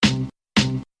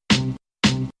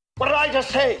What did I just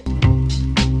say? 21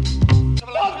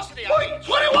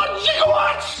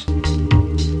 gigawatts!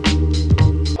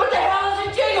 What the hell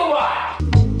is a gigawatt?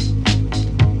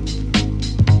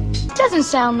 Doesn't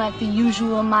sound like the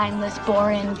usual mindless,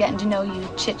 boring, getting to know you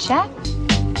chit-chat.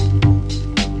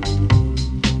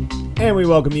 And we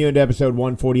welcome you into episode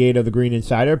 148 of The Green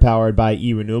Insider, powered by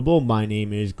eRenewable. My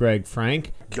name is Greg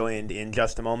Frank, joined in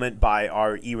just a moment by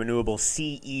our eRenewable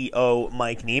CEO,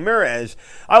 Mike Niemer, as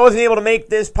I wasn't able to make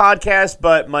this podcast,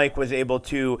 but Mike was able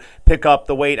to pick up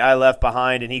the weight I left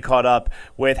behind, and he caught up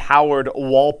with Howard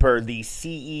Walper, the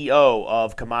CEO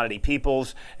of Commodity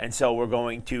Peoples. And so we're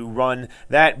going to run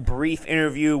that brief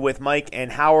interview with Mike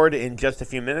and Howard in just a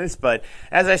few minutes. But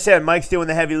as I said, Mike's doing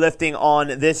the heavy lifting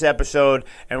on this episode,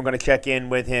 and we're going to check in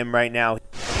with him right now.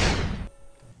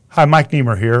 Hi, Mike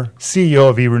Niemer here, CEO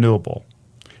of eRenewable.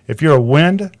 If you're a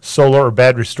wind, solar, or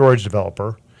battery storage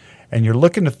developer and you're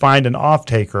looking to find an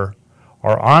off-taker,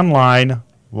 our online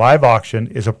live auction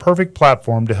is a perfect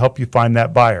platform to help you find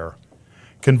that buyer.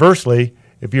 Conversely,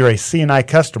 if you're a C&I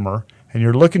customer and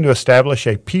you're looking to establish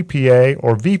a PPA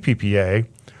or VPPA,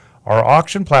 our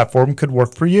auction platform could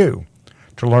work for you.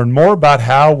 To learn more about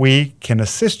how we can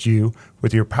assist you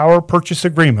with your power purchase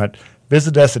agreement,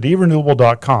 visit us at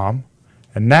erenewable.com.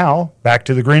 And now, back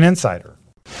to the Green Insider.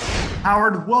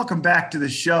 Howard, welcome back to the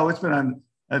show. It's been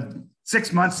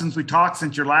 6 months since we talked,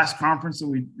 since your last conference that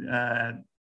we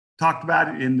talked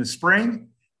about in the spring.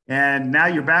 And now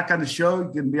you're back on the show.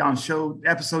 You're going to be on show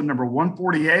episode number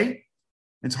 148.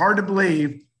 It's hard to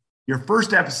believe your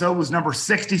first episode was number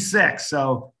 66.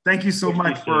 So thank you so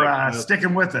much for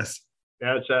sticking with us.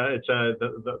 Yeah,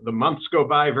 the months go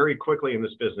by very quickly in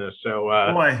this business. So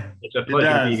boy, it's a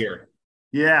pleasure to be here.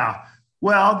 Yeah.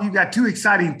 Well, you've got two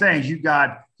exciting things.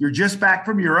 You're just back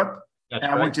from Europe. That's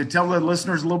and right. I want you to tell the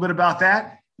listeners a little bit about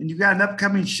that. And you've got an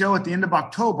upcoming show at the end of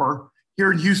October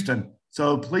here in Houston.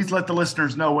 So please let the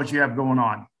listeners know what you have going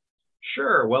on.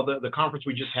 Sure. Well, the conference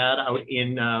we just had out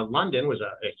in London was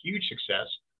a huge success.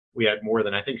 We had more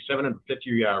than, I think,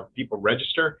 750 people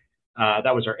register.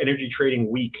 That was our Energy Trading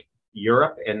Week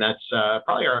Europe, and that's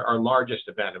probably our largest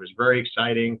event. It was very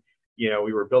exciting. You know,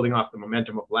 we were building off the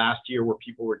momentum of last year where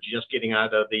people were just getting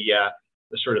out of the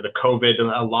sort of the COVID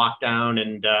lockdown,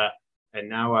 and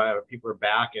now people are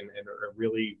back and are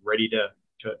really ready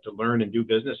to learn and do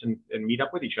business and meet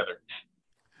up with each other.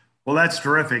 Well, that's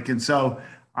terrific. And so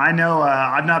I know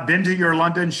I've not been to your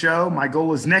London show. My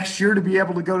goal is next year to be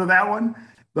able to go to that one.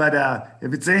 But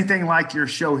if it's anything like your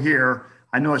show here,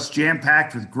 I know it's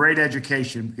jam-packed with great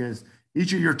education, because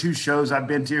each of your two shows I've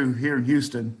been to here in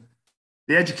Houston,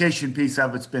 the education piece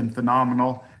of it's been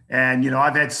phenomenal. And, you know,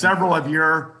 I've had several of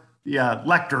your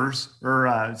lectors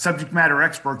or subject matter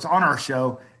experts on our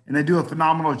show, and they do a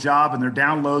phenomenal job, and their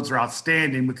downloads are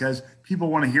outstanding because people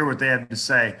want to hear what they have to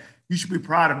say. You should be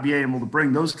proud of being able to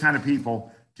bring those kind of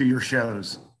people to your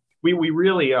shows. We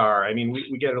really are. I mean,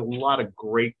 we get a lot of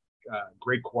great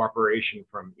cooperation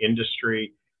from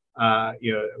industry.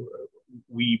 You know,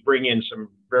 we bring in some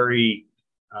very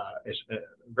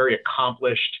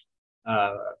accomplished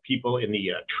people in the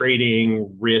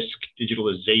trading, risk,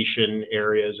 digitalization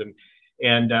areas,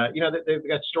 and you know, they've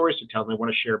got stories to tell, and they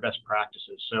want to share best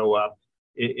practices. So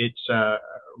it's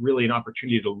really an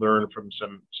opportunity to learn from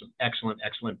some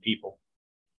excellent people.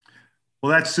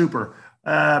 Well, that's super.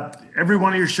 Every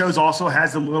one of your shows also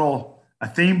has a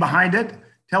theme behind it.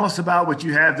 Tell us about what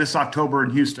you have this October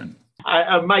in Houston.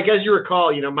 Mike, as you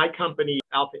recall, you know, my company,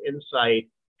 Alpha Insight,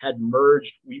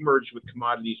 we merged with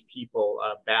Commodities people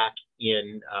back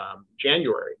in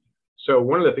January. So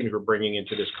one of the things we're bringing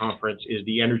into this conference is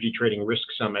the Energy Trading Risk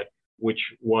Summit, which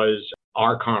was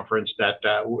our conference that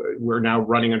we're now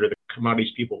running under the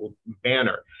Commodities people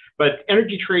banner. But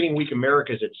Energy Trading Week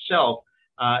Americas itself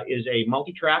is a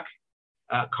multi-track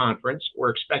conference.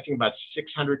 We're expecting about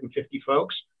 650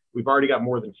 folks. We've already got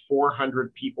more than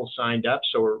 400 people signed up,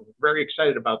 so we're very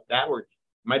excited about that. We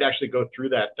might actually go through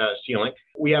that ceiling.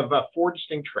 We have 4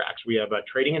 distinct tracks. We have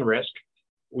trading and risk.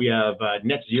 We have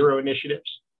net zero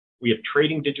initiatives. We have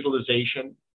trading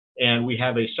digitalization, and we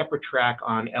have a separate track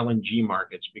on LNG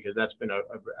markets, because that's been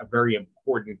a very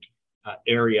important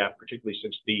area, particularly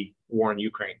since the war in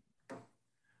Ukraine.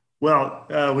 Well,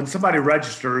 when somebody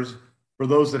registers, for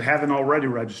those that haven't already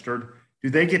registered, do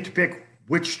they get to pick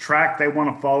which track they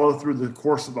want to follow through the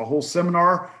course of the whole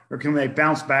seminar, or can they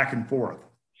bounce back and forth?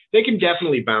 They can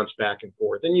definitely bounce back and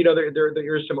forth. And, you know,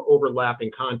 there is some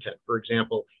overlapping content. For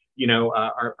example, you know,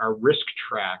 our risk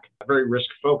track, very risk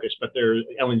focused, but their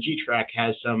LNG track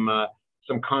has some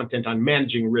content on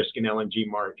managing risk in LNG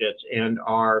markets. And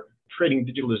our trading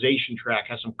digitalization track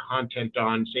has some content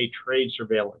on, say, trade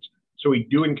surveillance. So we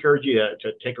do encourage you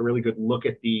to take a really good look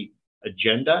at the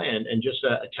agenda and just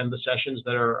attend the sessions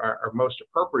that are most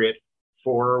appropriate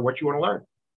for what you want to learn.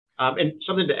 And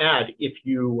something to add, if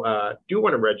you do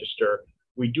want to register,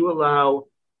 we do allow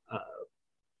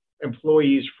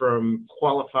employees from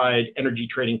qualified energy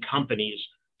trading companies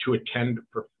to attend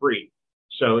for free.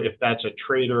 So if that's a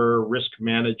trader, risk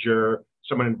manager,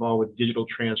 someone involved with digital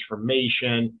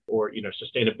transformation or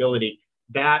sustainability,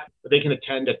 that they can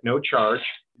attend at no charge.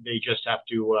 They just have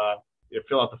to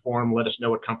fill out the form, let us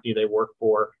know what company they work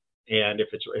for, and if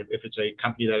it's a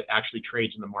company that actually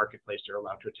trades in the marketplace, they're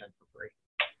allowed to attend for free.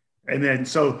 And then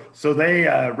so they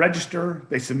register,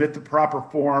 they submit the proper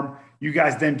form. You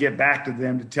guys then get back to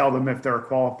them to tell them if they're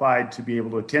qualified to be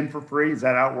able to attend for free. Is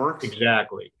that how it works?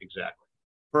 Exactly.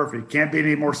 Perfect. Can't be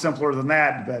any more simpler than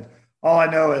that. But all I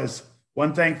know is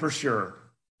one thing for sure: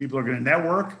 people are going to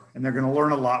network and they're going to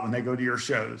learn a lot when they go to your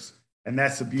shows. And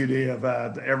that's the beauty of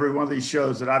every one of these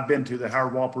shows that I've been to that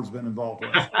Howard Walper's been involved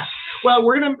with. Well,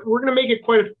 we're gonna make it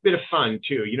quite a bit of fun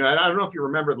too. I don't know if you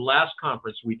remember the last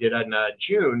conference we did in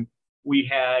June. We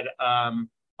had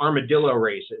armadillo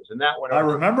races, and that one. I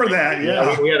remember that.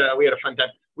 Yeah, we had a fun time.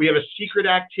 We have a secret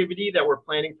activity that we're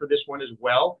planning for this one as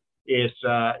well. It's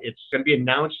going to be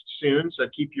announced soon, so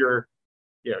keep your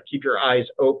eyes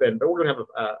open. But we're going to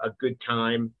have a good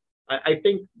time. I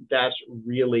think that's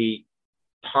really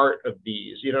part of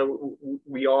these.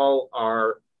 We all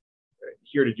are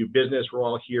here to do business. We're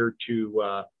all here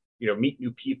to meet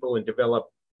new people and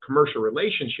develop commercial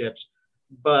relationships.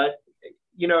 But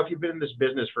if you've been in this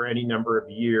business for any number of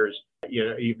years,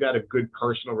 you've got a good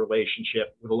personal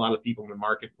relationship with a lot of people in the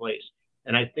marketplace.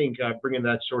 And I think bringing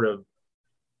that sort of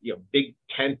big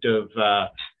tent of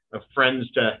friends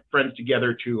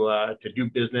together to do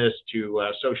business,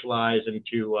 to socialize, and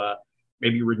to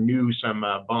maybe renew some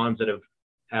bonds that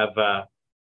have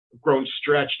grown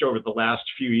stretched over the last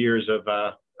few years of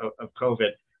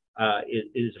COVID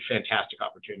is a fantastic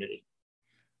opportunity.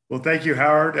 Well, thank you,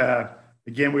 Howard.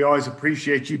 Again, we always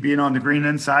appreciate you being on the Green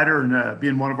Insider and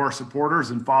being one of our supporters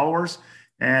and followers.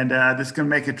 And this is going to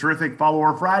make a terrific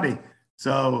Follower Friday.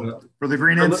 So for the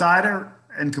Green Insider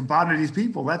and Commodities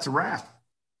people, that's a wrap.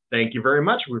 Thank you very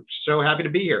much. We're so happy to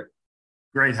be here.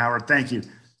 Great, Howard. Thank you.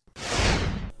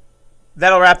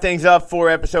 That'll wrap things up for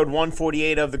episode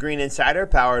 148 of The Green Insider,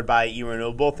 powered by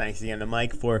eRenewable. Thanks again to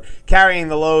Mike for carrying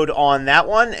the load on that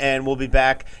one, and we'll be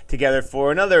back together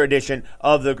for another edition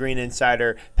of The Green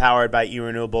Insider, powered by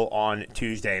eRenewable on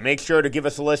Tuesday. Make sure to give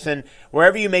us a listen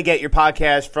wherever you may get your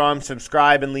podcast from.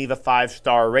 Subscribe and leave a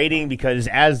 5-star rating because,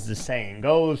 as the saying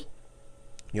goes,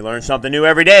 you learn something new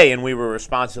every day, and we were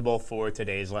responsible for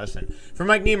today's lesson. For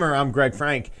Mike Niemer, I'm Greg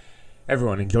Frank.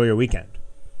 Everyone, enjoy your weekend.